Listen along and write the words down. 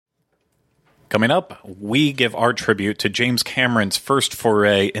Coming up, we give our tribute to James Cameron's first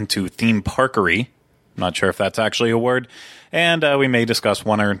foray into theme parkery. Not sure if that's actually a word. And we may discuss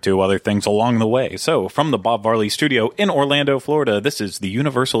one or two other things along the way. So, from the Bob Varley Studio in Orlando, Florida, this is the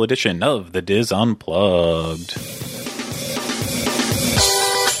Universal edition of The Diz Unplugged.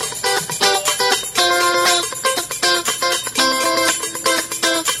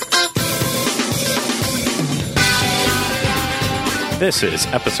 This is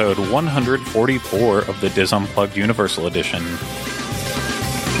episode 144 of the Diz Unplugged Universal Edition.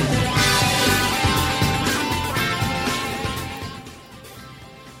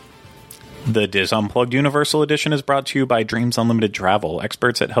 The Diz Unplugged Universal Edition is brought to you by Dreams Unlimited Travel,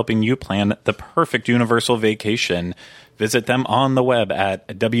 experts at helping you plan the perfect Universal vacation. Visit them on the web at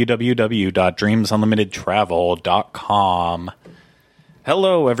www.dreamsunlimitedtravel.com.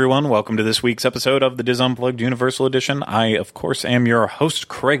 Hello, everyone. Welcome to this week's episode of the Diz Unplugged Universal Edition. I, of course, am your host,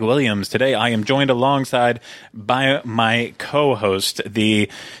 Craig Williams. Today, I am joined alongside by my co-host, the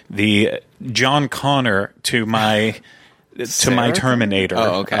John Connor to my Terminator.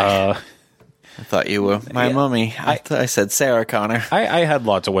 Oh, okay. I thought you were my mummy. I said Sarah Connor. I had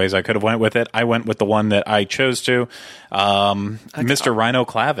lots of ways I could have went with it. I went with the one that I chose to, Mr. Rhino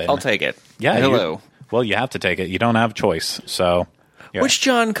Clavin. I'll take it. Yeah. Hello. You have to take it. You don't have a choice. So. Yeah. Which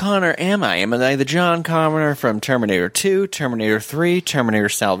John Connor am I? Am I the John Connor from Terminator 2, Terminator 3, Terminator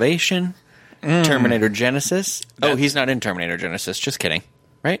Salvation, Terminator Genesis? Oh, he's not in Terminator Genesis. Just kidding.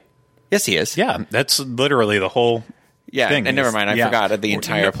 Right? Yes, he is. Yeah, that's literally the whole thing. And never mind. I forgot the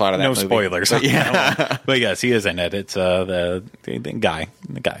entire plot of that movie. No spoilers. But, yeah. But yes, he is in it. It's the guy.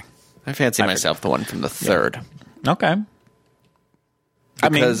 The guy. I fancy myself the one from the third. Yeah. Okay.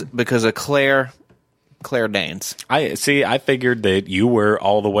 Because of Claire Danes. I figured that you were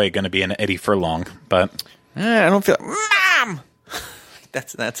all the way going to be an Eddie Furlong, but I don't feel Mom.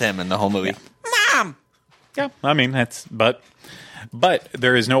 That's him in the whole movie. Yeah. Mom. Yeah, I mean but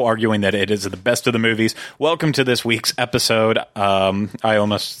there is no arguing that it is the best of the movies. Welcome to this week's episode. I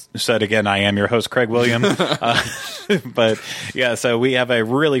almost said again, I am your host, Craig William. But yeah, so we have a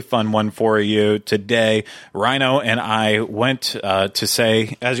really fun one for you today. Rhino and I went to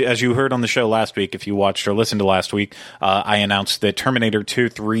say, as you heard on the show last week, if you watched or listened to last week, I announced that Terminator 2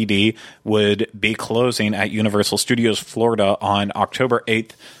 3D would be closing at Universal Studios Florida on October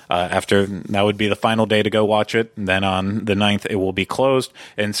 8th. After that would be the final day to go watch it. And then on the 9th, it will be closed.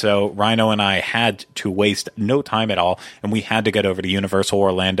 And so Rhino and I had to waste no time at all. And we had to get over to Universal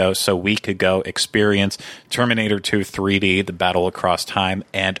Orlando so we could go experience Terminator 2 3D, The Battle Across Time.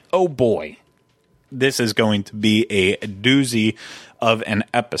 And oh boy, this is going to be a doozy of an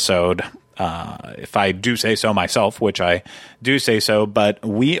episode. If I do say so myself, which I do say so. But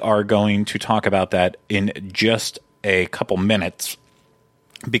we are going to talk about that in just a couple minutes,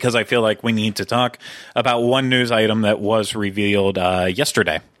 because I feel like we need to talk about one news item that was revealed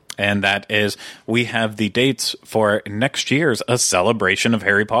yesterday. And that is, we have the dates for next year's A Celebration of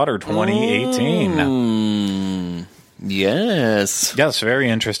Harry Potter 2018. Yes. Yes, very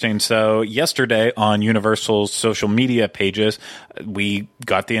interesting. So yesterday on Universal's social media pages, we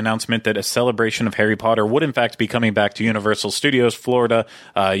got the announcement that A Celebration of Harry Potter would in fact be coming back to Universal Studios Florida,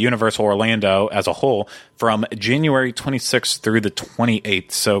 Universal Orlando as a whole, from January 26th through the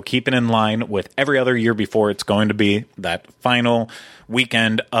 28th. So keep it in line with every other year before. It's going to be that final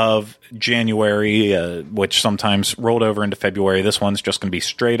weekend of January, which sometimes rolled over into February. This one's just going to be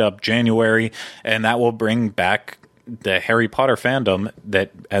straight up January, and that will bring back the Harry Potter fandom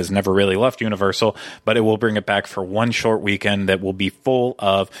that has never really left Universal, but it will bring it back for one short weekend that will be full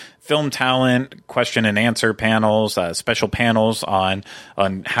of film talent, question and answer panels, special panels on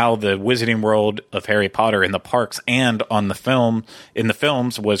how the Wizarding World of Harry Potter in the parks and on the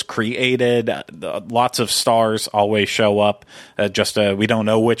films was created. Lots of stars always show up. We don't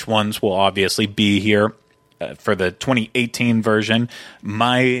know which ones will obviously be here for the 2018 version.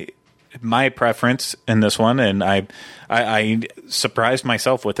 My preference in this one, and I surprised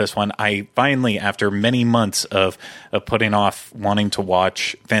myself with this one. I finally, after many months of putting off wanting to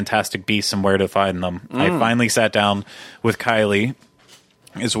watch Fantastic Beasts and Where to Find Them, I finally sat down with Kylie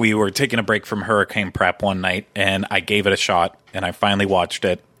as we were taking a break from hurricane prep one night, and I gave it a shot, and I finally watched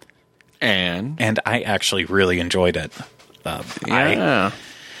it. And I actually really enjoyed it. I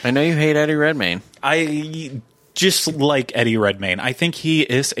know you hate Eddie Redmayne. I just like Eddie Redmayne. I think he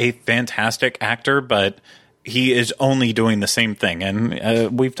is a fantastic actor, but he is only doing the same thing.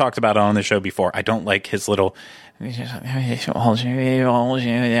 And we've talked about it on the show before. I don't like his little... all just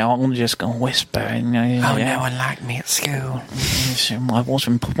gonna whisper. Oh, no one liked me at school. I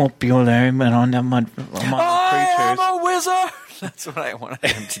wasn't popular, but on my I am a wizard. That's what I wanted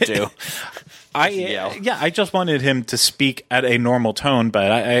him to do. I just wanted him to speak at a normal tone,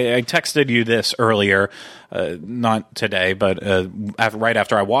 but I texted you this earlier, not today, but right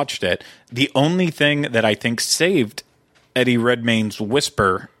after I watched it. The only thing that I think saved Eddie Redmayne's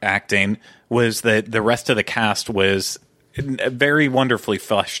whisper acting was that the rest of the cast was very wonderfully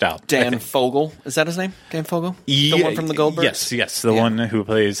fleshed out. Dan Fogel, is that his name? Dan Fogel, the one from the Goldbergs. Yes, the one who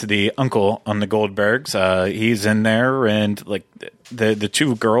plays the uncle on the Goldbergs. He's in there, and like the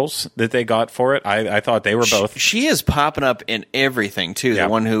two girls that they got for it, I thought they were both. She is popping up in everything too. The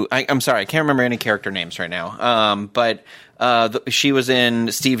one who I'm sorry, I can't remember any character names right now. But she was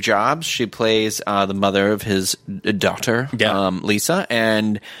in Steve Jobs. She plays the mother of his daughter, Lisa,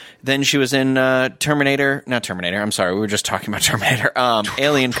 and then she was in Terminator. Not Terminator. I'm sorry, we were just talking about Terminator.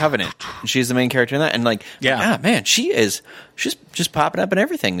 Alien Covenant. She's the main character in that, and man, she's just popping up in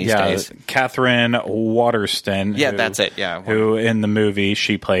everything these days. Catherine Waterston. Yeah, that's it. Yeah, who in the movie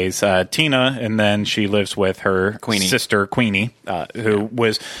she plays Tina, and then she lives with her sister Queenie, who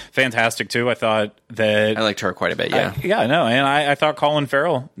was fantastic too. I thought that I liked her quite a bit. And I thought Colin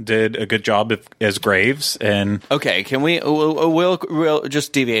Farrell did a good job as Graves. And okay, can we'll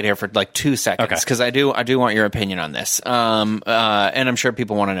just deviate here for like 2 seconds because I do want your opinion on this, and I'm sure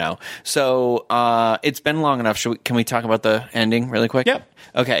people want to know. So it's been long enough. Can we talk about the ending really quick? Yep.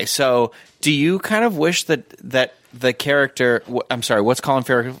 Okay, so do you kind of wish that the character? I'm sorry, what's Colin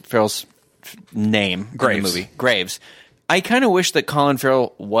Farrell's name Graves. in the movie? Graves. I kind of wish that Colin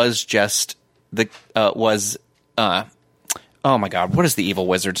Farrell was just oh my God, what is the evil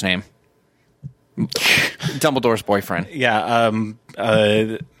wizard's name? Dumbledore's boyfriend. Yeah.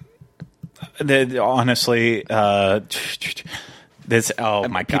 Honestly, this. Oh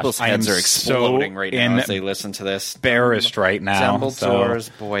my gosh, people's heads are exploding right now as they listen to this. Embarrassed right now. Dumbledore's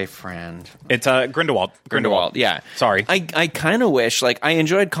boyfriend. It's Grindelwald. Grindelwald. Yeah. Sorry. I kind of wish, like, I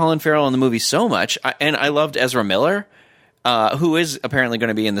enjoyed Colin Farrell in the movie so much, and I loved Ezra Miller. Who is apparently going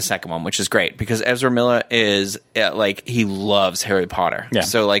to be in the second one, which is great because Ezra Miller is he loves Harry Potter. Yeah.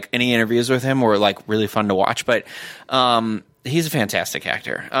 So like any interviews with him were like really fun to watch. But he's a fantastic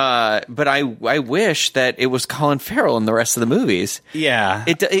actor. But I wish that it was Colin Farrell in the rest of the movies. Yeah.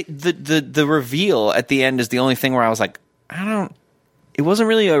 The reveal at the end is the only thing where I was like, it wasn't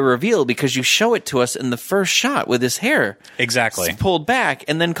really a reveal because you show it to us in the first shot with his hair exactly pulled back,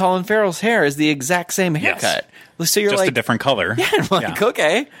 and then Colin Farrell's hair is the exact same haircut. Yes. So you're just a different color. Yeah, I'm like,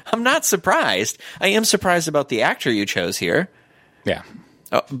 okay, I'm not surprised. I am surprised about the actor you chose here. Yeah,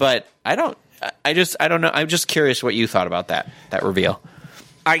 but I don't know. I'm just curious what you thought about that reveal.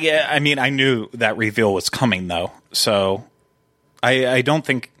 I mean, I knew that reveal was coming though, so I don't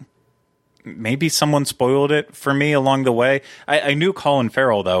think. Maybe someone spoiled it for me along the way. I knew Colin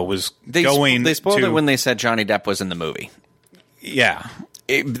Farrell, though, was going They spoiled it when they said Johnny Depp was in the movie. Yeah.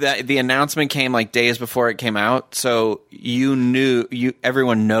 The announcement came like days before it came out, so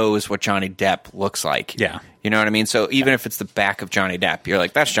everyone knows what Johnny Depp looks like. Yeah. You know what I mean? So even if it's the back of Johnny Depp, you're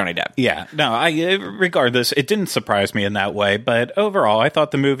like, that's Johnny Depp. Yeah. No, regardless, it didn't surprise me in that way, but overall, I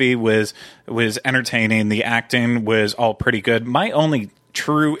thought the movie was entertaining. The acting was all pretty good. My only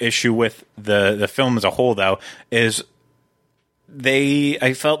true issue with the film as a whole, though, is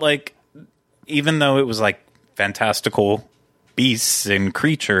I felt like even though it was like fantastical beasts and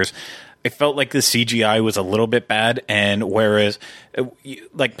creatures, I felt like the CGI was a little bit bad. And whereas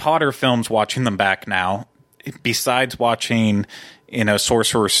like Potter films, watching them back now, besides watching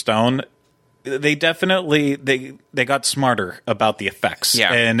Sorcerer's Stone, they definitely they got smarter about the effects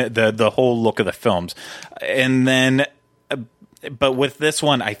and the whole look of the films. And then but with this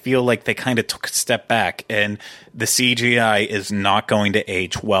one, I feel like they kind of took a step back, and the CGI is not going to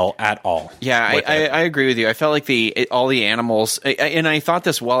age well at all. Yeah, I agree with you. I felt like all the animals, and I thought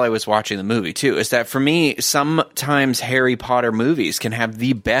this while I was watching the movie too, is that for me, sometimes Harry Potter movies can have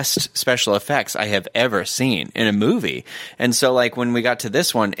the best special effects I have ever seen in a movie. And so like when we got to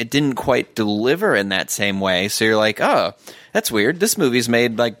this one, it didn't quite deliver in that same way. So you're like, oh, that's weird. This movie's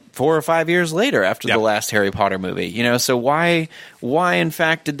made like 4 or 5 years later after the last Harry Potter movie. So why in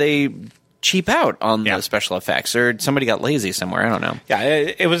fact did they cheap out on the special effects, or somebody got lazy somewhere? I don't know. Yeah,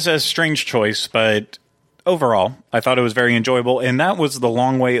 it was a strange choice, but overall, I thought it was very enjoyable, and that was the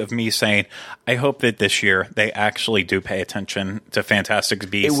long way of me saying, I hope that this year they actually do pay attention to Fantastic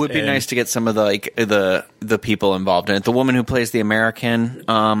Beasts. It would be nice to get some of the people involved in it. The woman who plays the American,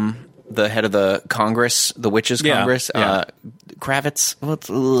 the head of the Congress, the Witches Congress, Kravitz. What's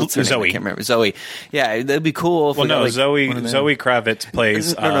her name? I can't remember. Zoe. Yeah, that'd be cool. Zoe Kravitz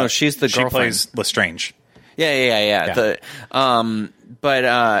plays. No, she's the girlfriend. She plays Lestrange. Yeah.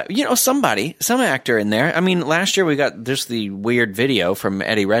 Some actor in there. I mean, last year we got just the weird video from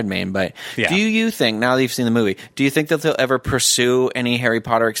Eddie Redmayne, but do you think, now that you've seen the movie, do you think that they'll ever pursue any Harry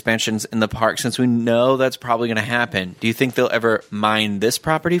Potter expansions in the park, since we know that's probably going to happen? Do you think they'll ever mine this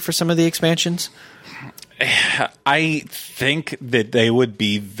property for some of the expansions? I think that they would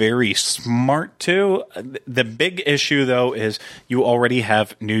be very smart to. The big issue, though, is you already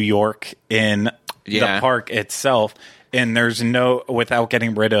have New York in the park itself, and there's no, without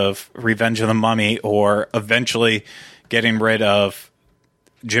getting rid of Revenge of the Mummy or eventually getting rid of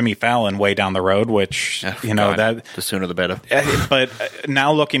Jimmy Fallon way down the road, which, that the sooner the better. But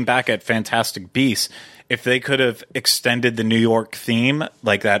now looking back at Fantastic Beasts, if they could have extended the New York theme,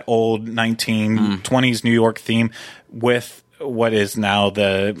 like that old 1920s New York theme, with what is now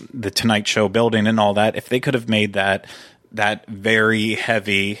the Tonight Show building and all that, if they could have made that very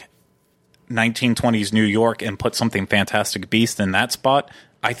heavy 1920s New York and put something Fantastic Beast in that spot,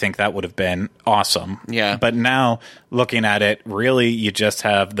 I think that would have been awesome. Yeah. But now, looking at it, really, you just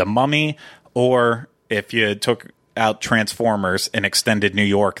have the Mummy, or if you took out Transformers and extended New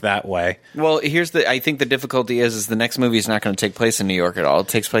York that way. Well, I think the difficulty is the next movie is not going to take place in New York at all. It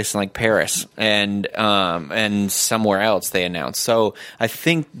takes place in like Paris and somewhere else, they announced. So I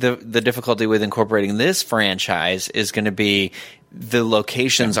think the difficulty with incorporating this franchise is going to be the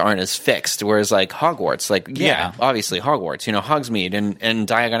locations aren't as fixed, whereas like Hogwarts, obviously Hogwarts, Hogsmeade and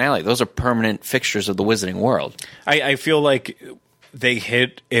Diagon Alley, those are permanent fixtures of the Wizarding World. I feel like they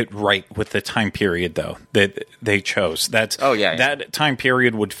hit it right with the time period, though, that they chose. That time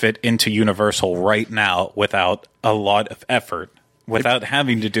period would fit into Universal right now without a lot of effort, without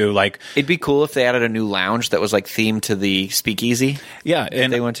having to do like. It'd be cool if they added a new lounge that was like themed to the Speakeasy. Yeah,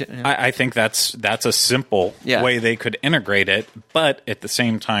 and they went to. I think that's a simple way they could integrate it, but at the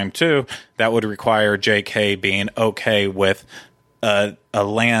same time too, that would require J.K. being okay with a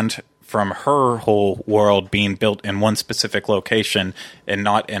land from her whole world being built in one specific location and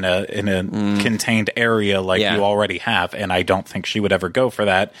not in a contained area like you already have. And I don't think she would ever go for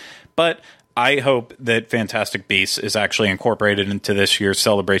that. But I hope that Fantastic Beasts is actually incorporated into this year's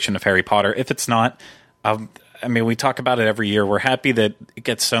celebration of Harry Potter. If it's not, we talk about it every year. We're happy that it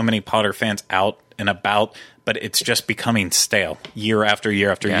gets so many Potter fans out and about, but it's just becoming stale year after year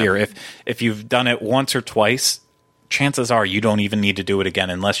after year. If you've done it once or twice, chances are you don't even need to do it again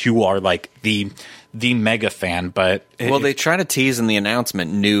unless you are like the mega fan. But they try to tease in the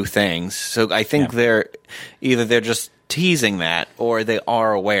announcement new things, so I think they're just teasing that, or they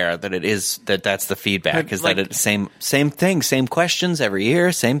are aware that that's the feedback. Is like, that it's same thing, same questions every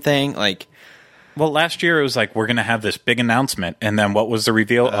year, same thing. Like, well, last year it was like we're going to have this big announcement, and then what was the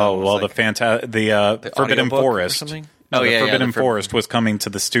reveal? The Forbidden Forest. The Forbidden Forest was coming to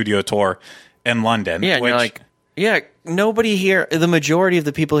the studio tour in London. Yeah, and you're like. Yeah, nobody here, the majority of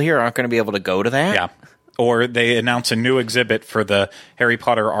the people here aren't going to be able to go to that. Yeah. Or they announce a new exhibit for the Harry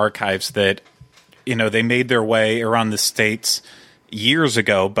Potter archives that, they made their way around the States years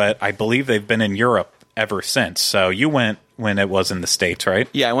ago, but I believe they've been in Europe ever since. So you went when it was in the States, right?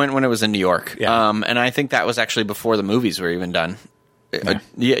 Yeah, I went when it was in New York. Yeah. And I think that was actually before the movies were even done.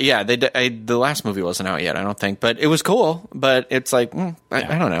 The last movie wasn't out yet, I don't think, but it was cool. But it's like I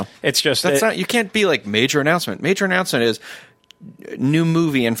don't know. It's just not. You can't be like major announcement. Major announcement is new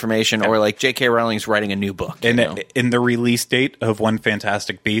movie information, or like J.K. Rowling's writing a new book. And in the release date of when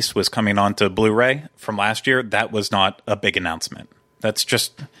Fantastic Beasts was coming onto Blu-ray from last year, that was not a big announcement. That's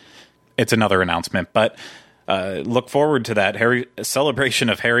just it's another announcement, but. Look forward to that celebration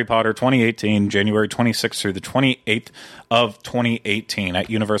of Harry Potter 2018, January 26th through the 28th of 2018 at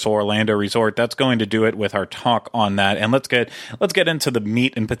Universal Orlando Resort. That's going to do it with our talk on that. And let's get into the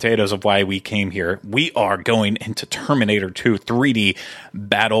meat and potatoes of why we came here. We are going into Terminator 2 3D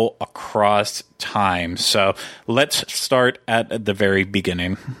Battle Across Time. So let's start at the very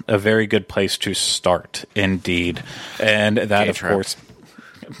beginning. A very good place to start, indeed. And that, of course...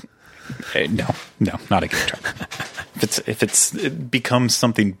 No, not a gay trap. If it becomes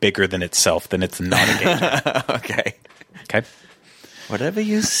something bigger than itself, then it's not a gay trap. Okay. Whatever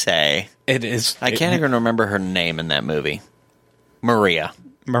you say. It is. I can't even remember her name in that movie. Maria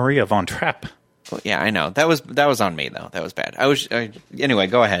Von Trapp. Well, yeah, I know. That was on me though. That was bad. Anyway,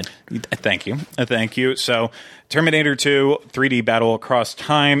 go ahead. Thank you. So, Terminator 2 3D Battle Across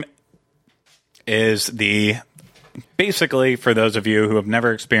Time is basically, for those of you who have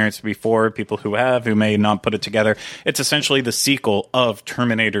never experienced it before, people who have, who may not put it together, it's essentially the sequel of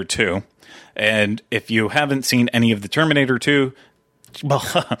Terminator 2. And if you haven't seen any of the Terminator 2,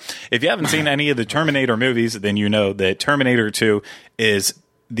 if you haven't seen any of the Terminator movies, then you know that Terminator 2 is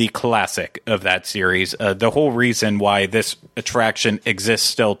the classic of that series. The whole reason why this attraction exists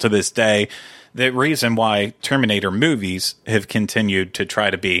still to this day, the reason why Terminator movies have continued to try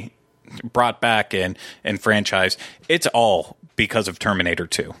to be brought back and franchised, it's all because of Terminator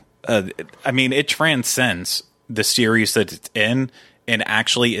 2. I mean, it transcends the series that it's in and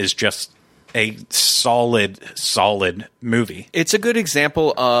actually is just a solid movie. It's a good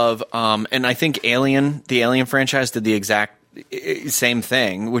example of, and I think the Alien franchise did the exact same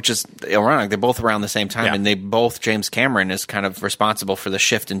thing, which is ironic. They're both around the same time, and James Cameron is kind of responsible for the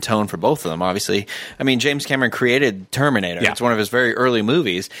shift in tone for both of them, obviously. I mean, James Cameron created Terminator. Yeah. It's one of his very early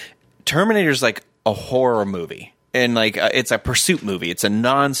movies. Terminator's like a horror movie. And it's a pursuit movie. It's a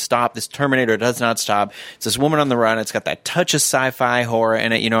non-stop. This Terminator does not stop. It's this woman on the run. It's got that touch of sci-fi horror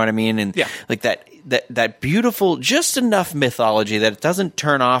in it. You know what I mean? And like that beautiful, just enough mythology that it doesn't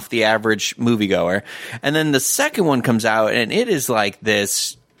turn off the average moviegoer. And then the second one comes out, and it is like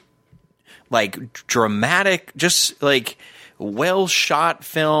this, like dramatic, just like well shot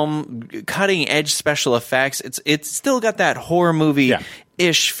film, cutting edge special effects. It's still got that horror movie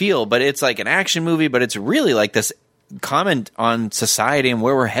ish feel, but it's like an action movie, but it's really like this comment on society and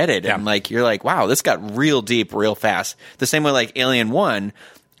where we're headed. And like, you're like, wow, this got real deep real fast. The same way like Alien 1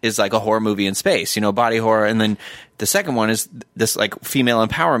 is like a horror movie in space, body horror. And then the second one is this like female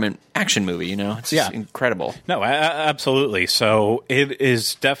empowerment action movie, It's just incredible. No, absolutely. So it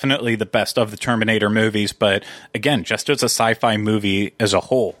is definitely the best of the Terminator movies. But again, just as a sci-fi movie as a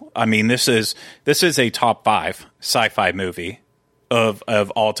whole, I mean, this is a top 5 sci-fi movie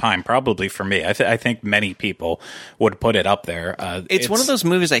of all time, probably for me. I think many people would put it up there. It's one of those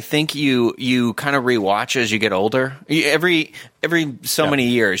movies I think you kind of rewatch as you get older. Every so many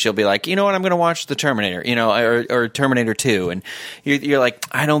years, you'll be like, you know what, I'm going to watch the Terminator, or Terminator 2, and you're like,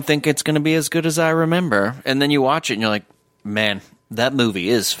 I don't think it's going to be as good as I remember. And then you watch it, and you're like, man, that movie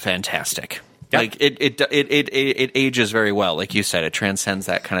is fantastic. Yep. Like it ages very well, like you said. It transcends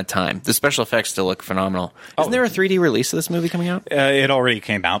that kind of time. The special effects still look phenomenal. Isn't there a 3D release of this movie coming out? It already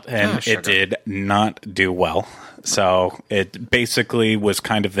came out, and it did not do well. So it basically was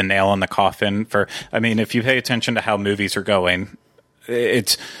kind of the nail in the coffin for. I mean, if you pay attention to how movies are going,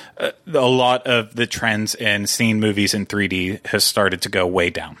 it's a lot of the trends in seeing movies in 3D has started to go way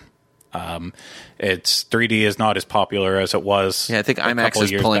down. It's 3D is not as popular as it was. Yeah, I think IMAX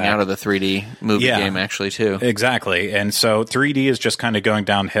is pulling out of the 3D movie game actually too. Exactly, and so 3D is just kind of going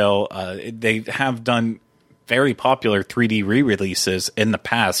downhill. They have done very popular 3D re-releases in the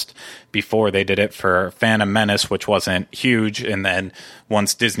past. Before they did it for Phantom Menace, which wasn't huge, and then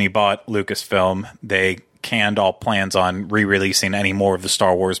once Disney bought Lucasfilm, they canned all plans on re-releasing any more of the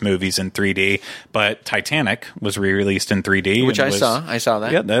Star Wars movies in 3D. But Titanic was re-released in 3D, which I saw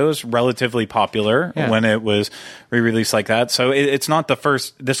that. Yeah, that was relatively popular when it was re-released like that. So it's not the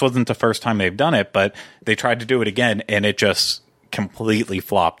first. This wasn't the first time they've done it, but they tried to do it again, and it just completely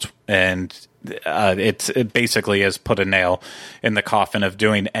flopped. And it basically has put a nail in the coffin of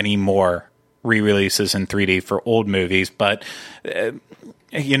doing any more re-releases in 3D for old movies. But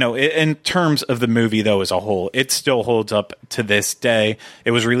in terms of the movie, though, as a whole, it still holds up to this day.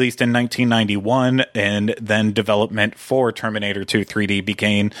 It was released in 1991, and then development for Terminator 2 3D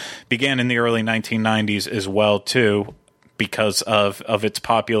began in the early 1990s as well, too, because of its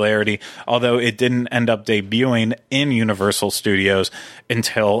popularity, although it didn't end up debuting in Universal Studios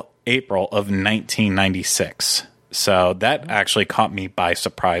until April of 1996. So that actually caught me by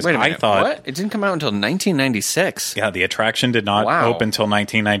surprise. Wait a minute, I thought what? It didn't come out until 1996. Yeah, the attraction did not open until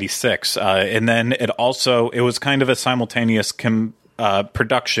 1996, and then it was kind of a simultaneous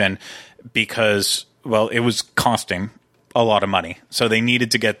production because it was costing a lot of money, so they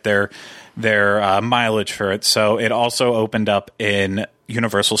needed to get their mileage for it. So it also opened up in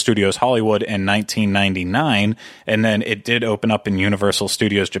Universal Studios Hollywood in 1999, and then it did open up in Universal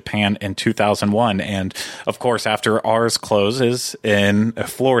Studios Japan in 2001. And of course, after ours closes in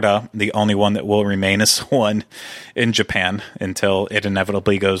Florida, the only one that will remain is one in Japan until it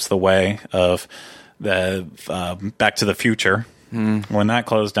inevitably goes the way of the Back to the Future. When that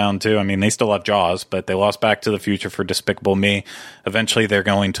closed down too, I mean, they still have Jaws, but they lost Back to the Future for Despicable Me. Eventually, they're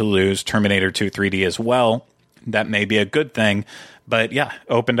going to lose Terminator 2 3D as well. That may be a good thing. But yeah,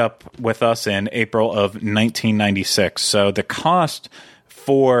 opened up with us in April of 1996. So the cost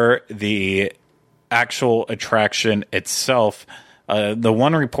for the actual attraction itself, the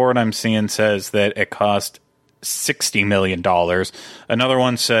one report I'm seeing says that it cost $60 million. Another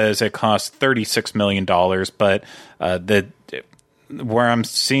one says it cost $36 million. But where I'm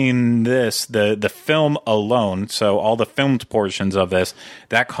seeing this, the film alone, so all the filmed portions of this,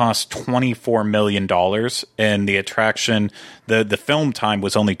 that cost $24 million, and the attraction, the film time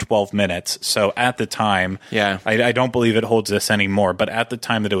was only 12 minutes. So at the time, I don't believe it holds this anymore, but at the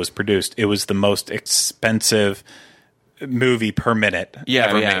time that it was produced, it was the most expensive movie per minute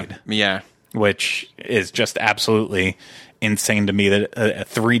ever made. Yeah. Which is just absolutely insane to me, that a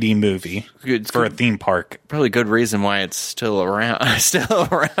 3D movie for a theme park. Probably good reason why it's still around. As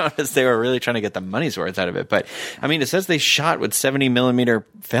they were really trying to get the money's worth out of it. But I mean, it says they shot with 70 millimeter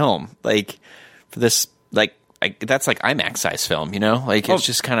film, like for this, like that's like IMAX size film, you know? Like it's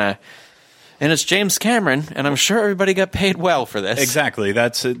just kind of. And it's James Cameron, and I'm sure everybody got paid well for this. Exactly.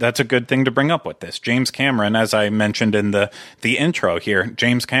 That's a good thing to bring up with this. James Cameron, as I mentioned in the intro here,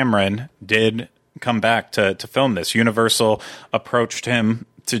 James Cameron did come back to film this. Universal approached him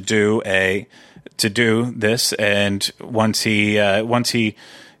to do this, and once he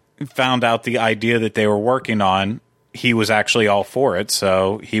found out the idea that they were working on, he was actually all for it.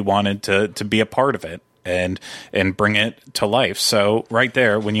 So he wanted to be a part of it and bring it to life. So right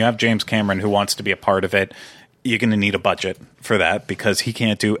there, when you have James Cameron who wants to be a part of it, you're going to need a budget for that, because he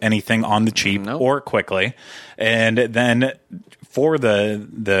can't do anything on the cheap or quickly. And then for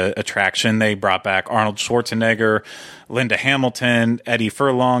the attraction, they brought back Arnold Schwarzenegger, Linda Hamilton, Eddie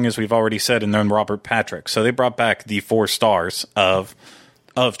Furlong, as we've already said, and then Robert Patrick. So they brought back the 4 stars of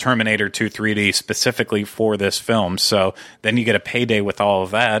Terminator 2 3D specifically for this film. So then you get a payday with all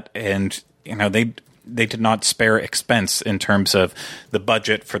of that, and you know they did not spare expense in terms of the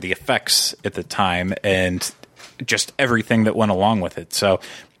budget for the effects at the time and just everything that went along with it. So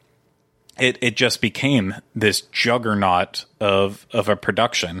it just became this juggernaut of a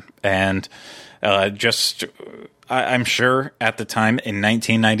production. And I'm sure at the time in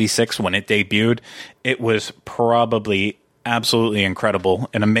 1996 when it debuted, it was probably absolutely incredible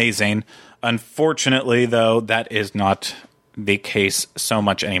and amazing. Unfortunately, though, that is not the case so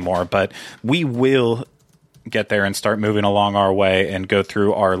much anymore, but we will get there and start moving along our way and go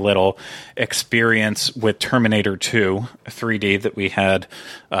through our little experience with Terminator 2 3D that we had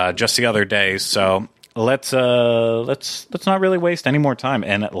just the other day. So let's not really waste any more time,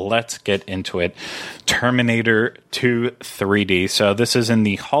 and let's get into it. Terminator 2 3D. So this is in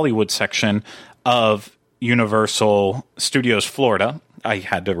the Hollywood section of Universal Studios Florida. I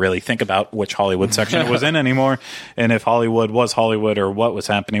had to really think about which Hollywood section it was in anymore, and if Hollywood was Hollywood or what was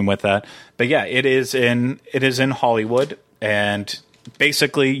happening with that. But yeah, it is in Hollywood, and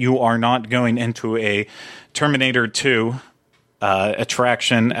basically you are not going into a Terminator 2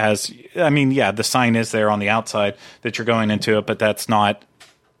 attraction as, I mean, yeah, the sign is there on the outside that you're going into it, but that's not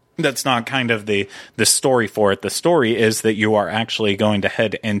kind of the story for it. The story is that you are actually going to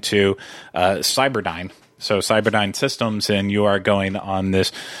head into Cyberdyne. So Cyberdyne Systems, and you are going on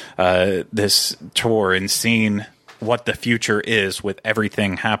this tour and seeing what the future is with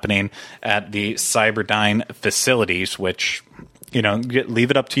everything happening at the Cyberdyne facilities, which, you know,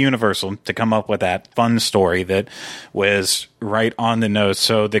 leave it up to Universal to come up with that fun story that was right on the nose.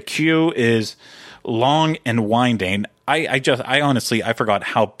 So the queue is long and winding. I honestly forgot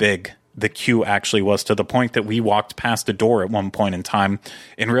how big the queue actually was, to the point that we walked past the door at one point in time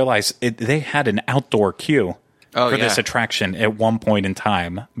and realized they had an outdoor queue for this attraction at one point in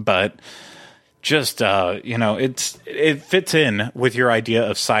time. But just, you know, it fits in with your idea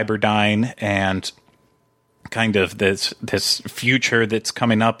of Cyberdyne and kind of this future that's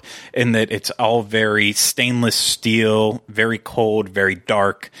coming up, in that it's all very stainless steel, very cold, very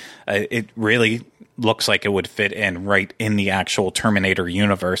dark. It really looks like it would fit in right in the actual Terminator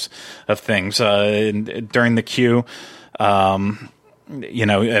universe of things. During the queue, you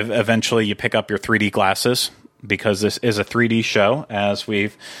know, eventually you pick up your 3D glasses, because this is a 3D show, as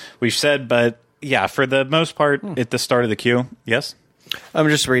we've said. But yeah, for the most part, at the start of the queue, yes. I'm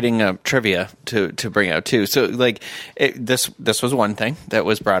just reading trivia to bring out too. So, like, this was one thing that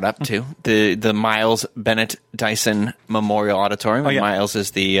was brought up too. The Miles Bennett Dyson Memorial Auditorium. Miles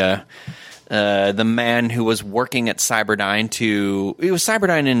is the man who was working at Cyberdyne it was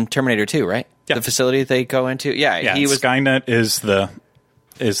Cyberdyne in Terminator 2, right? Yeah. The facility they go into. Yeah. He was Skynet is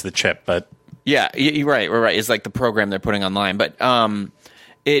the chip, but yeah, you're right. It's like the program they're putting online, but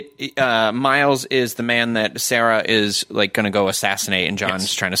Miles is the man that Sarah is like going to go assassinate, and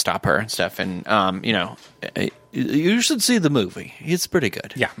John's trying to stop her and stuff. And you know, you should see the movie. It's pretty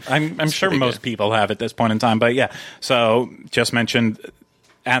good. Yeah, I'm sure most people have at this point in time. But yeah, so just mentioned,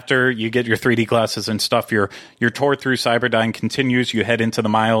 after you get your 3D glasses and stuff, your tour through Cyberdyne continues. You head into the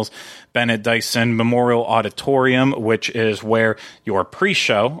Miles Bennett Dyson Memorial Auditorium, which is where your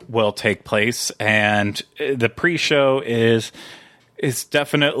pre-show will take place. And the pre-show is It's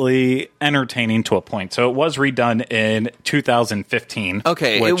definitely entertaining to a point. So it was redone in 2015.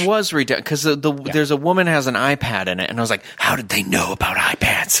 Okay, it was redone because there's a woman has an iPad in it, and I was like, how did they know about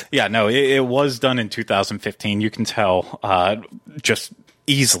iPads? Yeah, no, it was done in 2015. You can tell just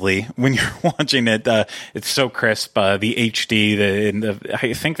easily when you're watching it. It's so crisp. The HD,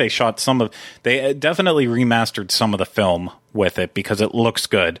 I think they shot they definitely remastered some of the film with it because it looks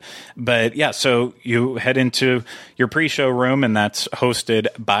good. But yeah, so you head into your pre-show room, and that's hosted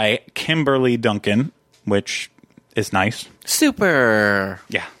by Kimberly Duncan, which is nice. Super.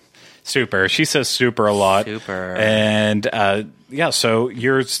 Yeah, super. She says super a lot. Super. And so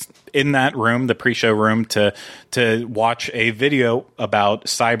you're in that room, the pre-show room, to watch a video about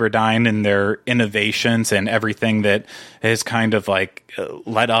Cyberdyne and their innovations and everything that has kind of like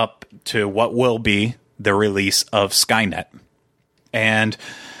led up to what will be the release of Skynet. And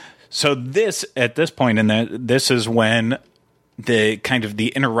so at this point this is when the kind of the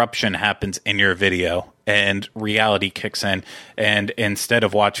interruption happens in your video and reality kicks in. And instead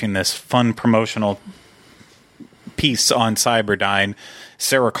of watching this fun promotional piece on Cyberdyne,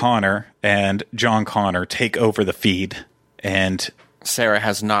 Sarah Connor and John Connor take over the feed. And Sarah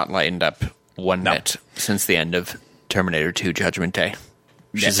has not lightened up one bit since the end of Terminator 2 Judgment Day.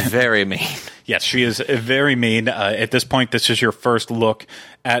 She's very mean. Yes, she is very mean. At this point, this is your first look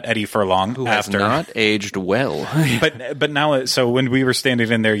at Eddie Furlong. Who has not aged well. But now, so when we were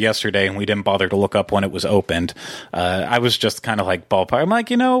standing in there yesterday and we didn't bother to look up when it was opened, I was just kind of like ballpark. I'm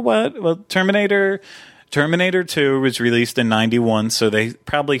like, you know what? Well, Terminator 2 was released in 91, so they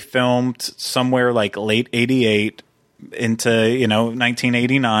probably filmed somewhere like late 88 into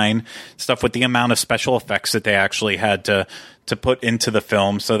 1989, stuff with the amount of special effects that they actually had to put into the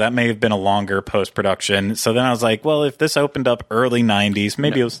film. So that may have been a longer post-production. So then I was like, well, if this opened up early 90s,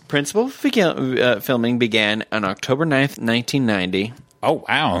 maybe it was... Principal filming began on October 9th, 1990. Oh,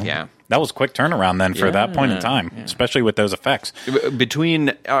 wow. Yeah. That was a quick turnaround then for that point in time, especially with those effects. Between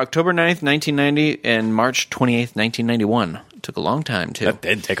October 9th, 1990 and March 28th, 1991. It took a long time, too. That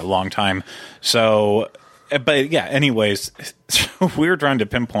did take a long time. So... But yeah, anyways, so we were trying to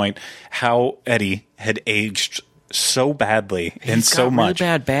pinpoint how Eddie had aged so badly and so much. He's got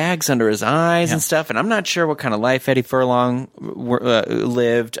really bad bags under his eyes and stuff, and I'm not sure what kind of life Eddie Furlong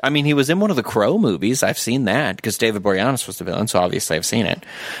lived. I mean, he was in one of the Crow movies. I've seen that because David Boreanaz was the villain, so obviously I've seen it.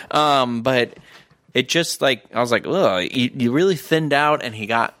 But it just I was like, ugh, you really thinned out, and he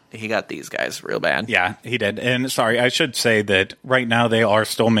got these guys real bad. Yeah, he did. And sorry, I should say that right now they are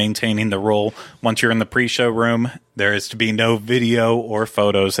still maintaining the rule. Once you're in the pre-show room, there is to be no video or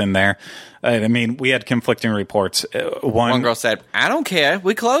photos in there. I mean, we had conflicting reports. One girl said, I don't care.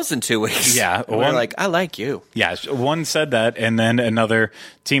 We close in 2 weeks. Yeah. We're like, I like you. Yeah, one said that, and then another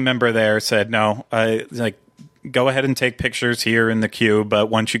team member there said, no, go ahead and take pictures here in the queue, but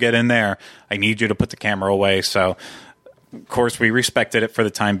once you get in there, I need you to put the camera away. So... Of course, we respected it for the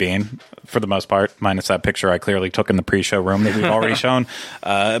time being, for the most part, minus that picture I clearly took in the pre-show room that we've already shown.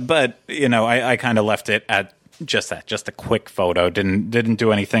 But, I kind of left it at just that, just a quick photo. Didn't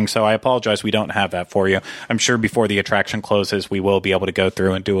do anything, so I apologize. We don't have that for you. I'm sure before the attraction closes, we will be able to go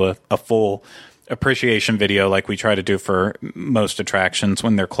through and do a full appreciation video like we try to do for most attractions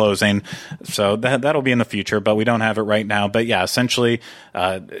when they're closing. So that'll be in the future, but we don't have it right now. But yeah, essentially,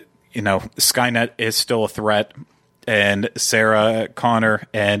 Skynet is still a threat. And Sarah Connor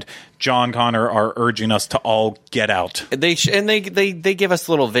and John Connor are urging us to all get out. They give us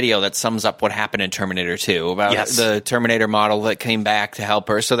a little video that sums up what happened in Terminator 2 about the Terminator model that came back to help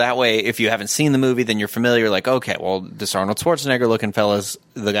her. So that way, if you haven't seen the movie, then you're familiar. Like, okay, well, this Arnold Schwarzenegger looking fella's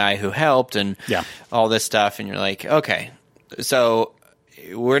the guy who helped, and all this stuff, and you're like, okay, so.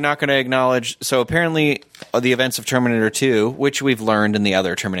 We're not going to acknowledge... So apparently the events of Terminator 2, which we've learned in the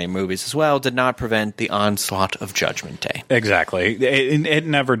other Terminator movies as well, did not prevent the onslaught of Judgment Day. Exactly. It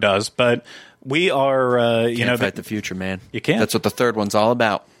never does, but we are... Can't fight the future, man. You can't. That's what the third one's all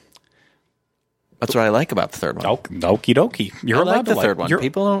about. That's what I like about the third one. Okie dokie. You're allowed to like the third one.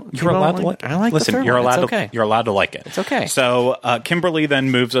 People don't. You're allowed to like. I like the third one. You're allowed to like it. It's okay. So Kimberly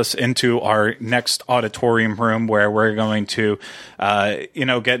then moves us into our next auditorium room where we're going to,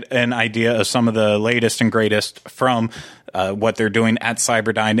 get an idea of some of the latest and greatest from what they're doing at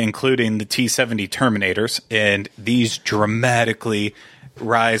Cyberdyne, including the T-70 Terminators, and these dramatically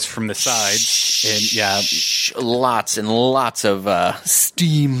rise from the side, and lots and lots of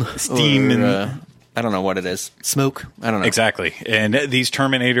steam and I don't know what it is. Smoke? I don't know. Exactly. And these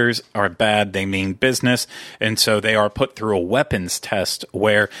Terminators are bad. They mean business. And so they are put through a weapons test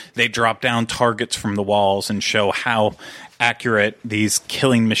where they drop down targets from the walls and show how accurate these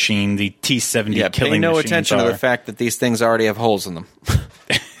killing machine, the T-70 killing machines no attention are. to the fact that these things already have holes in them.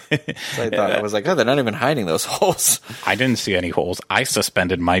 So I was like, oh, they're not even hiding those holes. I didn't see any holes. I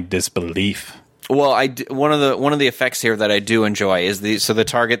suspended my disbelief. Well, one of the effects here that I do enjoy is the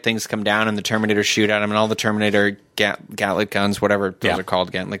target things come down and the Terminators shoot at them, and all the Terminator Gatling guns, whatever those are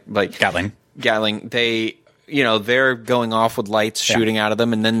called, Gatling. They're going off with lights shooting out of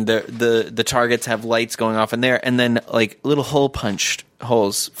them, and then the targets have lights going off in there, and then like little punched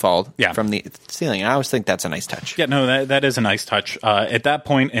holes fall from the ceiling. And I always think that's a nice touch. Yeah, no, that is a nice touch. At that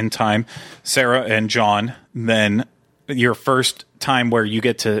point in time, Sarah and John, then your first time where you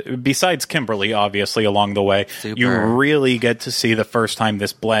get to, besides Kimberly, obviously, along the way, you really get to see the first time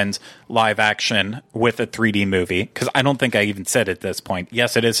this blends live action with a 3D movie. Because I don't think I even said at this point,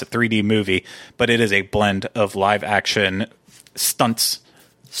 yes, it is a 3D movie, but it is a blend of live action stunts,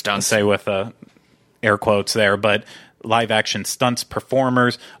 say with air quotes there, but live action stunts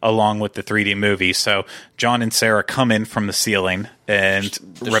performers along with the 3D movie. So John and Sarah come in from the ceiling and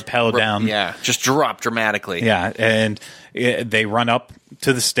rappel down. Yeah, just drop dramatically. Yeah, and they run up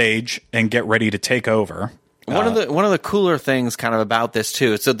to the stage and get ready to take over. One of the cooler things kind of about this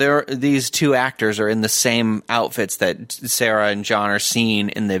too. So these two actors are in the same outfits that Sarah and John are seen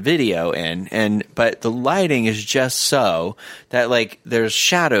in the video but the lighting is just so that like there's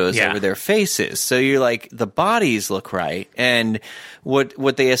shadows over their faces. So you're like the bodies look right. And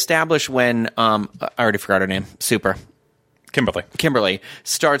what they establish when I already forgot her name. Kimberly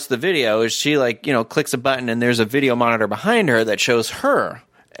starts the video is she clicks a button and there's a video monitor behind her that shows her.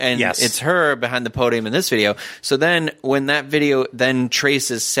 And it's her behind the podium in this video. So then when that video then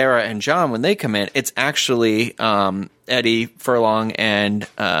traces Sarah and John when they come in, it's actually Eddie Furlong and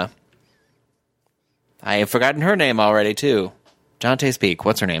I have forgotten her name already too. Dante's Peak.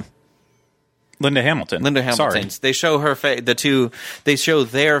 What's her name? Linda Hamilton. Sorry. They show her they show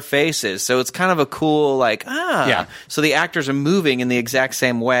their faces. So it's kind of a cool So the actors are moving in the exact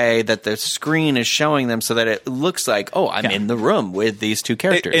same way that the screen is showing them so that it looks like, I'm in the room with these two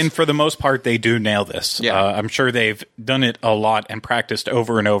characters. And for the most part, they do nail this. Yeah. I'm sure they've done it a lot and practiced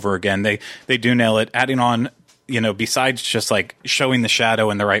over and over again. They do nail it. Adding on, besides just like showing the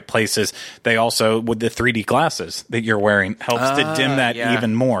shadow in the right places, they also, with the 3D glasses that you're wearing, helps to dim that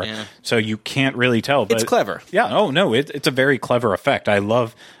even more. Yeah. So you can't really tell. But it's clever. Yeah. Oh no, it's a very clever effect. I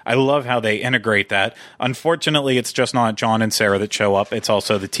love how they integrate that. Unfortunately, it's just not John and Sarah that show up. It's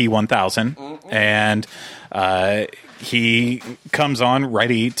also the T-1000, and he comes on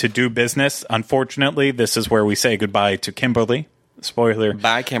ready to do business. Unfortunately, this is where we say goodbye to Kimberly. Spoiler.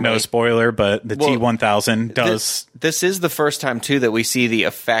 Bye, Kimberly. No spoiler, but the T-1000 does. This is the first time, too, that we see the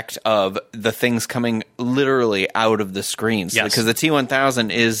effect of the things coming literally out of the screens. Yes. Because the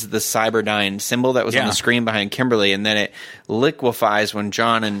T-1000 is the Cyberdyne symbol that was on the screen behind Kimberly, and then it liquefies when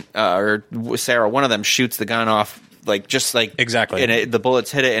John and or Sarah, one of them, shoots the gun off. Exactly, and the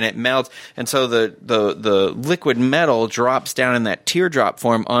bullets hit it and it melts, and so the liquid metal drops down in that teardrop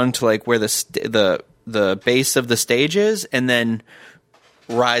form onto like where the base of the stage is, and then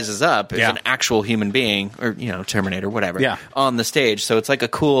rises up as an actual human being, or Terminator, whatever, on the stage. So it's like a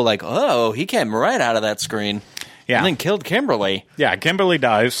cool, he came right out of that screen, and then killed Kimberly. Yeah, Kimberly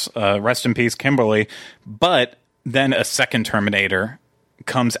dies. Rest in peace, Kimberly. But then a second Terminator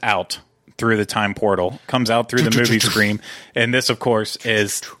comes out through the time portal, comes out through the movie screen, and this, of course,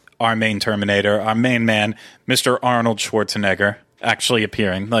 is our main Terminator, our main man, Mr. Arnold Schwarzenegger, actually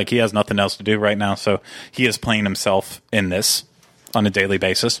appearing. Like, he has nothing else to do right now, so he is playing himself in this on a daily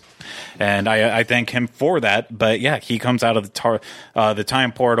basis, and I thank him for that. But yeah, he comes out of the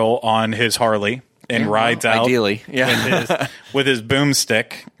time portal on his Harley and rides out, ideally, with his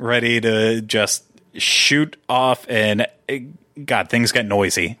boomstick, ready to just shoot off. And God, things get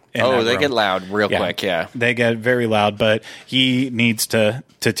noisy. They get loud real quick. Yeah, they get very loud. But he needs to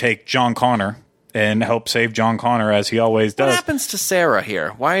take John Connor and help save John Connor, as he always does. What happens to Sarah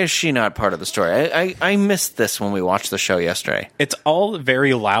here? Why is she not part of the story? I missed this when we watched the show yesterday. It's all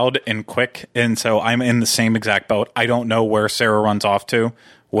very loud and quick, and so I'm in the same exact boat. I don't know where Sarah runs off to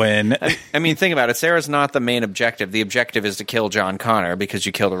when... I mean, think about it. Sarah's not the main objective. The objective is to kill John Connor because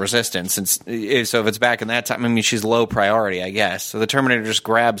you kill the Resistance. And so if it's back in that time, I mean, she's low priority, I guess. So the Terminator just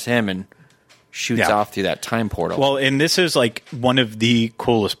grabs him and shoots off through that time portal. Well, and this is like one of the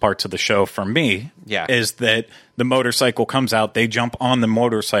coolest parts of the show for me, is that the motorcycle comes out, they jump on the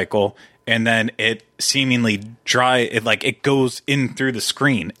motorcycle, and then it seemingly it goes in through the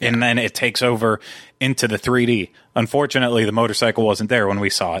screen, and then it takes over into the 3D. Unfortunately, the motorcycle wasn't there when we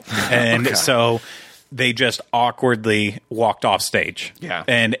saw it, and so they just awkwardly walked off stage. Yeah,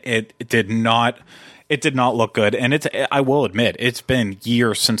 and it did not look good. And I will admit, it's been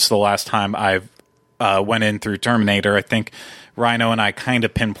years since the last time I've went in through Terminator. I think Rhino and I kind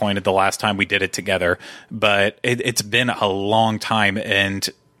of pinpointed the last time we did it together, but it's been a long time, and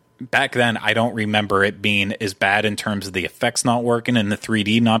back then I don't remember it being as bad in terms of the effects not working and the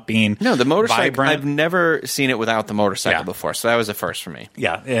 3D not being the motorcycle vibrant. I've never seen it without the motorcycle before, so that was a first for me.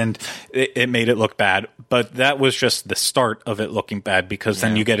 Yeah, and it made it look bad, but that was just the start of it looking bad, because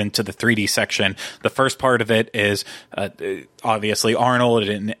then you get into the 3D section. The first part of it is obviously Arnold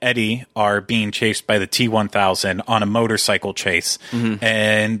and Eddie are being chased by the T-1000 on a motorcycle chase,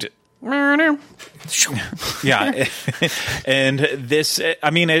 and yeah, and this,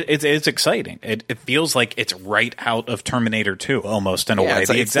 I mean, it's exciting. It feels like it's right out of Terminator 2 almost, in a way. It's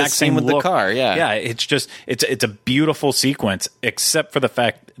the exact same with look. the car. Yeah, it's just it's a beautiful sequence, except for the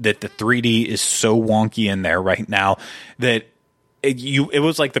fact that the 3D is so wonky in there right now that it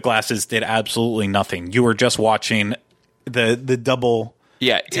was like the glasses did absolutely nothing. You were just watching the double.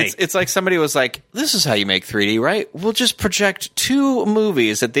 Yeah, it's like somebody was like, this is how you make 3D, right? We'll just project two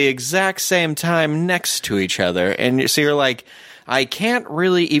movies at the exact same time next to each other. And so you're like, I can't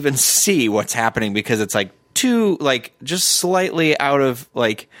really even see what's happening, because it's like two, like, just slightly out of,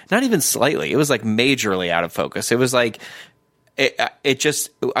 like, not even slightly. It was like majorly out of focus. It was like, it just,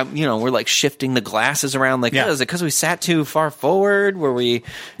 we're like shifting the glasses around. Like, is it because we sat too far forward? Were we,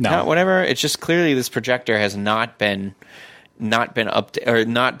 whatever? It's just clearly this projector has not been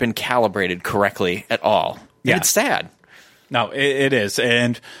calibrated correctly at all. Yeah. It's sad. No, it is.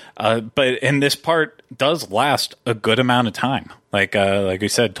 And this part does last a good amount of time. Like we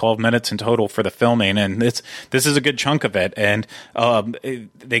said, 12 minutes in total for the filming, and this is a good chunk of it. And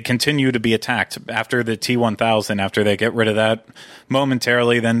they continue to be attacked after the T-1000. After they get rid of that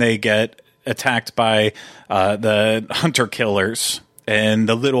momentarily, then they get attacked by the hunter killers and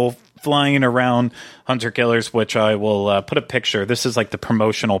the little flying around hunter killers, which I will put a picture. This is like the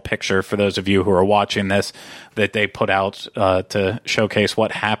promotional picture for those of you who are watching this, that they put out to showcase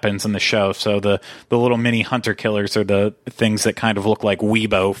what happens in the show. So the little mini hunter killers are the things that kind of look like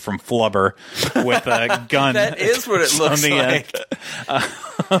Weebo from Flubber with a gun. That is what it looks like.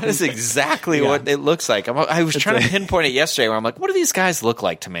 That is exactly what it looks like. I was trying to pinpoint it yesterday, where I'm like, what do these guys look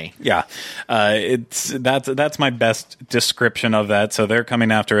like to me? Yeah, that's my best description of that. So they're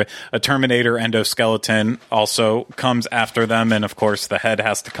coming after it. A Terminator endoskeleton also comes after them, and of course the head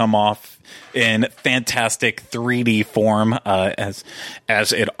has to come off in fantastic 3D form, as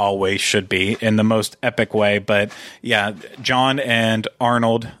it always should be, in the most epic way. But yeah, John and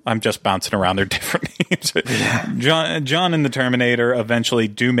Arnold, I'm just bouncing around their different names. John and the Terminator eventually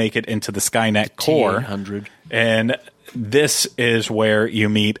do make it into the Skynet core. T-800. And this is where you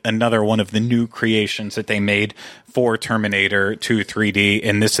meet another one of the new creations that they made for Terminator 2 3D,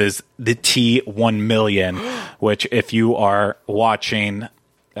 and this is the T-1000, which, if you are watching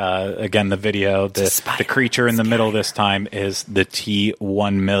again the video, the creature in the middle this time is the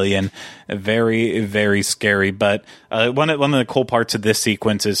T-1000. Very, very scary. But one of the cool parts of this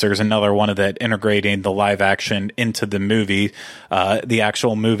sequence is there's another one of that integrating the live action into the movie, the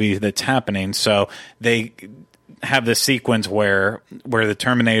actual movie that's happening. So they have this sequence where the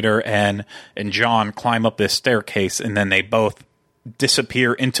Terminator and John climb up this staircase, and then they both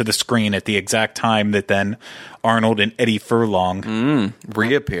disappear into the screen at the exact time that then Arnold and Eddie Furlong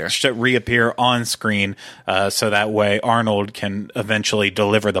reappear on screen, so that way Arnold can eventually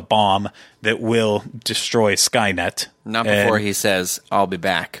deliver the bomb that will destroy Skynet. Not before he says, "I'll be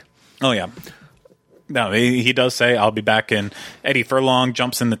back." Oh yeah. No, he does say, "I'll be back," and Eddie Furlong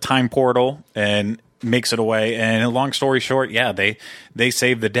jumps in the time portal and makes it away. And long story short, yeah, they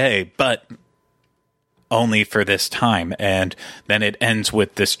save the day, but only for this time. And then it ends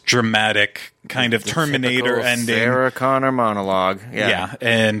with this dramatic kind of Terminator ending. Sarah Connor monologue. Yeah,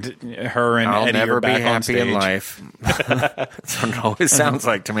 and her and I'll Eddie never are back be happy on stage. in life. That's what it always sounds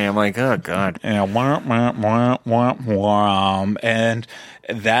like to me. I'm like, oh God. Yeah, and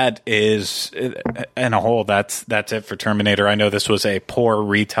that is, in a whole, that's it for Terminator. I know this was a poor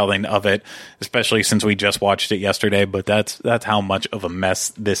retelling of it, especially since we just watched it yesterday, but that's how much of a mess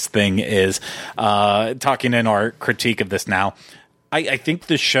this thing is. Talking in our critique of this now, I think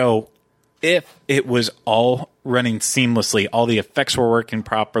the show, if it was all running seamlessly, all the effects were working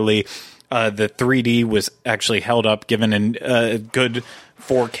properly, the 3D was actually held up, given a good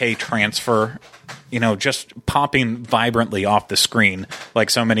 4K transfer just popping vibrantly off the screen like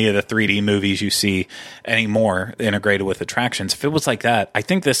so many of the 3D movies you see anymore integrated with attractions. If it was like that, I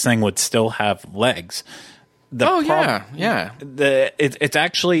think this thing would still have legs. Yeah. It's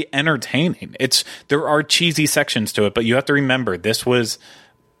actually entertaining. There are cheesy sections to it, but you have to remember this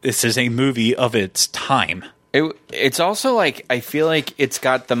is a movie of its time. It's also like, I feel like it's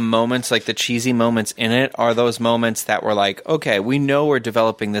got the moments, like the cheesy moments in it are those moments that were like, okay, we know we're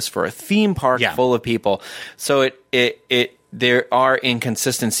developing this for a theme park full of people. So there are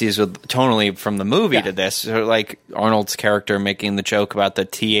inconsistencies with tonally from the movie to this. So like Arnold's character making the joke about the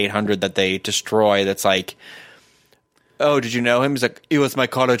T-800 that they destroy. That's like, oh, did you know him? He's like, he was my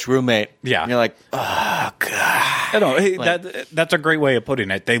college roommate. Yeah. And you're like, oh, God. I know. That's a great way of putting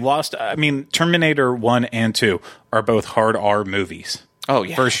it. They lost. I mean, Terminator 1 and 2 are both hard R movies. Oh,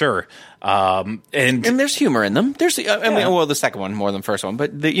 yeah. For sure. And there's humor in them. There's, I mean, well, the second one more than the first one.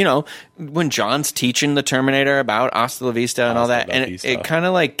 But, when John's teaching the Terminator about Hasta la Vista and all that, and it kind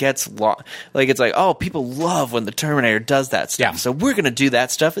of like gets lost. Like, it's like, oh, people love when the Terminator does that stuff. Yeah. So we're going to do that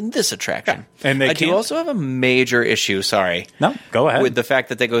stuff in this attraction. Yeah. And I do also have a major issue, No, go ahead. With the fact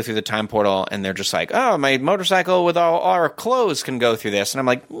that they go through the time portal and they're just like, oh, my motorcycle with all our clothes can go through this. And I'm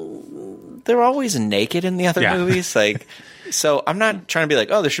like, they're always naked in the other movies. Like, so I'm not trying to be like,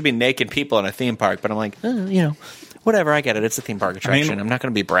 oh, there should be naked people in a theme park, but I'm like, whatever, I get it. It's a theme park attraction. I'm not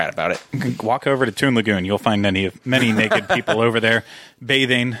going to be a brat about it. Walk over to Toon Lagoon. You'll find many naked people over there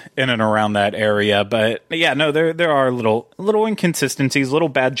bathing in and around that area. But yeah, no, there are little inconsistencies, little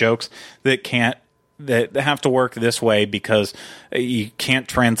bad jokes that have to work this way because you can't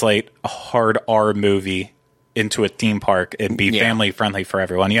translate a hard R movie into a theme park and be family friendly for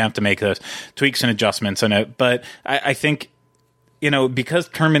everyone. You have to make those tweaks and adjustments in it. But I think, because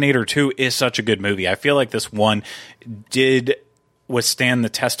Terminator 2 is such a good movie, I feel like this one did withstand the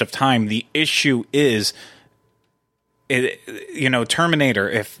test of time. The issue is, Terminator,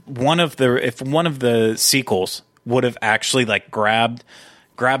 if one of the sequels would have actually like grabbed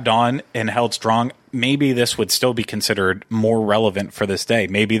on and held strong, maybe this would still be considered more relevant for this day.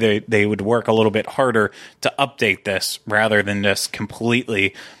 Maybe they would work a little bit harder to update this rather than just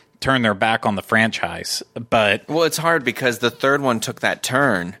completely turn their back on the franchise. But it's hard because the third one took that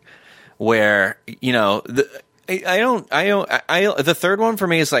turn where, the third one for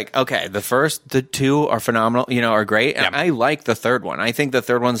me is like, okay, the two are phenomenal, are great. And I like the third one. I think the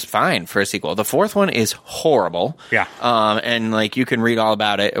third one's fine for a sequel. The fourth one is horrible. Yeah. And like you can read all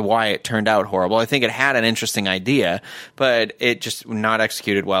about it, why it turned out horrible. I think it had an interesting idea, but it just not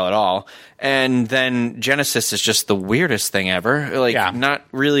executed well at all. And then Genesis is just the weirdest thing ever. Like not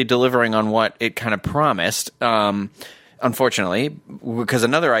really delivering on what it kind of promised. Unfortunately, because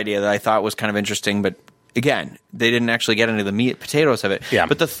another idea that I thought was kind of interesting, but again, they didn't actually get into the meat and potatoes of it. Yeah.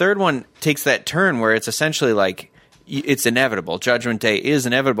 But the third one takes that turn where it's essentially like it's inevitable. Judgment Day is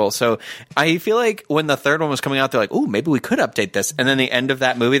inevitable. So I feel like when the third one was coming out, they're like, "Ooh, maybe we could update this." And then the end of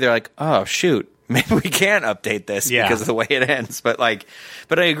that movie, they're like, "Oh shoot, maybe we can't update this because of the way it ends." But I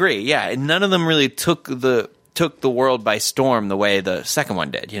agree. Yeah, none of them really took the world by storm the way the second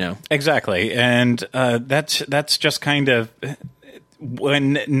one did. Exactly, and that's just kind of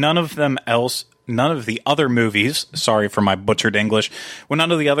when none of the other movies, sorry for my butchered English, when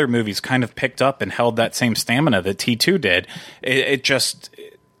none of the other movies kind of picked up and held that same stamina that T2 did, it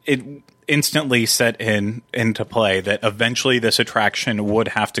instantly set into play that eventually this attraction would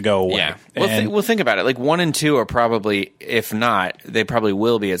have to go away. Yeah. Well, think about it. Like 1 and 2 are probably, if not, they probably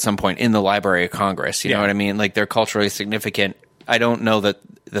will be at some point in the Library of Congress. You know what I mean? Like they're culturally significant. I don't know that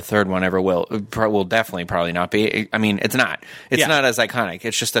the third one ever will. Will definitely probably not be. I mean, it's not. It's not as iconic.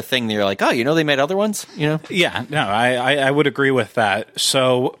 It's just a thing that you're like, oh, they made other ones, Yeah, no, I would agree with that.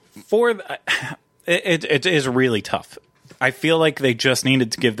 So it is really tough. I feel like they just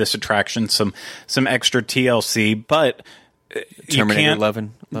needed to give this attraction some extra TLC, but Terminator Love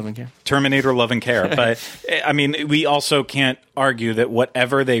and Care. Terminator Love and Care. But I mean, we also can't argue that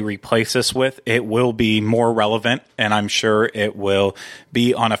whatever they replace this with, it will be more relevant, and I'm sure it will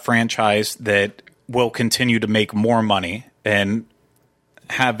be on a franchise that will continue to make more money and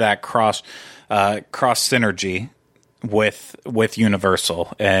have that cross synergy with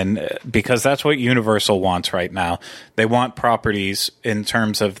Universal, and because that's what Universal wants right now. They want properties in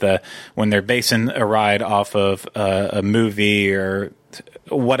terms of when they're basing a ride off of a movie or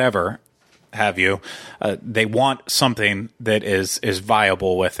whatever have you. They want something that is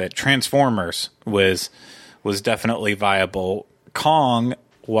viable with it. Transformers was definitely viable. Kong,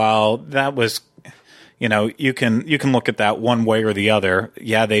 while that was, you can look at that one way or the other.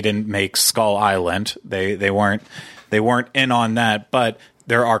 Yeah, they didn't make Skull Island. They weren't in on that, but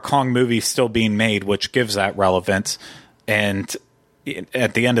there are Kong movies still being made, which gives that relevance. And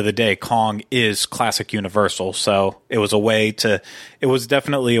at the end of the day, Kong is classic Universal. So it was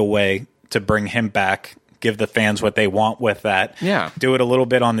definitely a way to bring him back, give the fans what they want with that. Yeah. Do it a little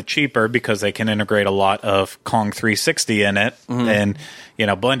bit on the cheaper because they can integrate a lot of Kong 360 in it and,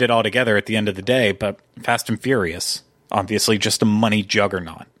 blend it all together at the end of the day. But Fast and Furious, obviously just a money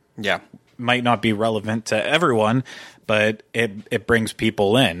juggernaut. Yeah. Might not be relevant to everyone, but it brings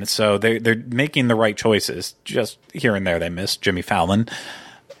people in. So they're making the right choices. Just here and there they miss Jimmy Fallon,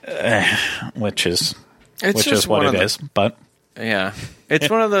 which is what it is. But yeah, it's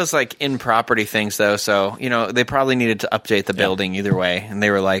one of those like in property things though. So they probably needed to update the building either way, and they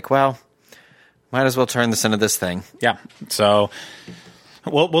were like, well, might as well turn this into this thing. Yeah. So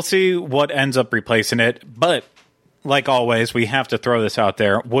we'll see what ends up replacing it. But like always, we have to throw this out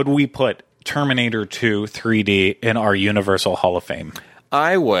there. Would we put Terminator 2 3D in our Universal Hall of Fame?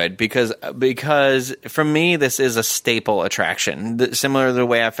 I would, because for me, this is a staple attraction. Similar to the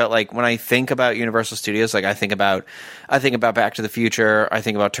way I felt like when I think about Universal Studios, like I think about Back to the Future, I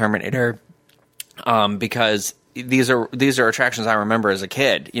think about Terminator, because these are attractions I remember as a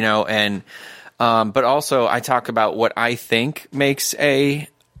kid, and but also I talk about what I think makes a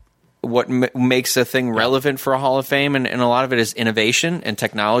thing relevant for a Hall of Fame, and a lot of it is innovation and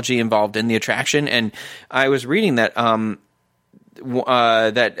technology involved in the attraction. And I was reading that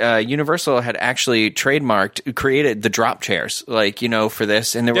Universal had actually created the drop chairs, for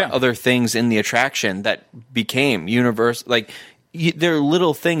this, and there were other things in the attraction that became Universal. Like there are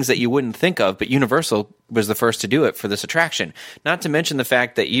little things that you wouldn't think of, but Universal was the first to do it for this attraction. Not to mention the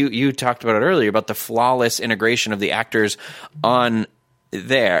fact that you talked about it earlier about the flawless integration of the actors on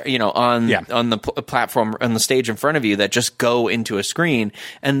there, on the platform, on the stage in front of you that just go into a screen.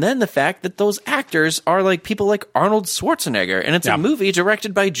 And then the fact that those actors are like people like Arnold Schwarzenegger, and it's a movie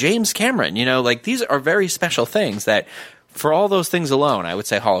directed by James Cameron. These are very special things that, for all those things alone, I would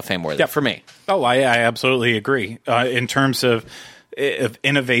say Hall of Fame worthy for me. Oh, I absolutely agree. In terms of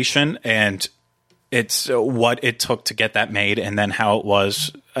innovation, and it's what it took to get that made, and then how it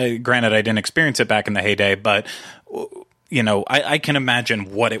was. Granted, I didn't experience it back in the heyday, but I can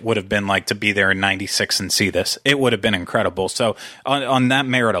imagine what it would have been like to be there in '96 and see this. It would have been incredible. So on that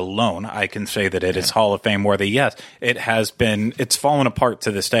merit alone, I can say that it is Hall of Fame worthy. Yes, it's fallen apart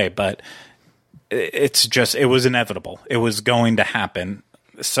to this day, but it was inevitable. It was going to happen.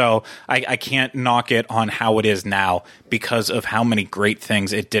 So I can't knock it on how it is now because of how many great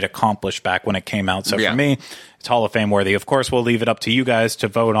things it did accomplish back when it came out. So for me, it's Hall of Fame worthy. Of course, we'll leave it up to you guys to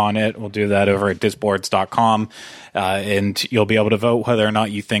vote on it. We'll do that over at disboards.com, and you'll be able to vote whether or not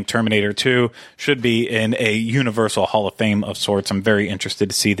you think Terminator 2 should be in a Universal Hall of Fame of sorts. I'm very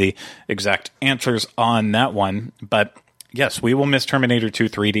interested to see the exact answers on that one. But yes, we will miss Terminator 2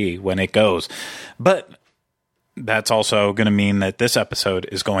 3D when it goes. But that's also going to mean that this episode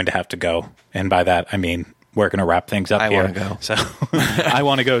is going to have to go. And by that, I mean, we're going to wrap things up here. I want to go. So I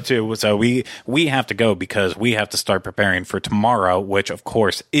want to go too. So we have to go because we have to start preparing for tomorrow, which of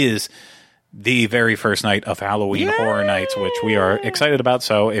course is the very first night of Halloween Horror Nights, which we are excited about.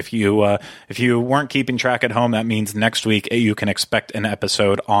 So if you weren't keeping track at home, that means next week you can expect an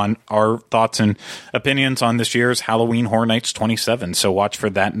episode on our thoughts and opinions on this year's Halloween Horror Nights 27. So watch for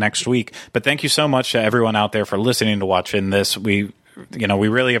that next week. But thank you so much to everyone out there for listening to watching this. We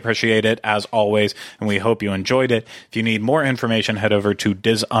really appreciate it, as always, and we hope you enjoyed it. If you need more information, head over to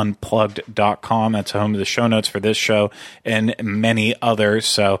disunplugged.com. That's home of the show notes for this show and many others.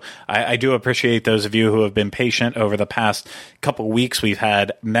 So I do appreciate those of you who have been patient over the past couple weeks. We've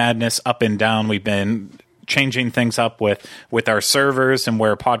had madness up and down. We've been changing things up with our servers and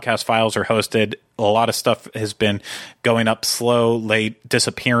where podcast files are hosted. A lot of stuff has been going up slow, late,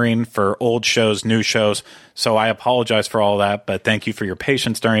 disappearing for old shows, new shows. So I apologize for all that, but thank you for your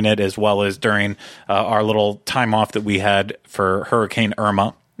patience during it, as well as during our little time off that we had for Hurricane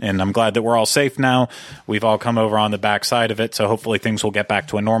Irma. And I'm glad that we're all safe now. We've all come over on the backside of it, so hopefully things will get back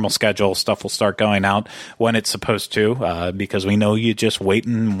to a normal schedule. Stuff will start going out when it's supposed to, because we know you're just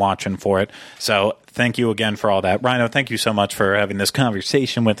waiting and watching for it. So thank you again for all that. Rhino, thank you so much for having this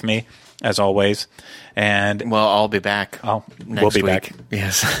conversation with me, as always. And well, I'll be back. We'll be week. back.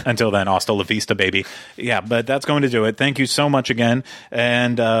 Yes. Until then, hasta la vista, baby. Yeah, but that's going to do it. Thank you so much again.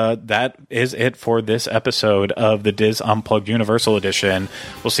 And that is it for this episode of the Diz Unplugged Universal Edition.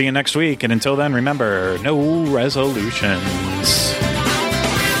 We'll see you next week. And until then, remember, no resolutions.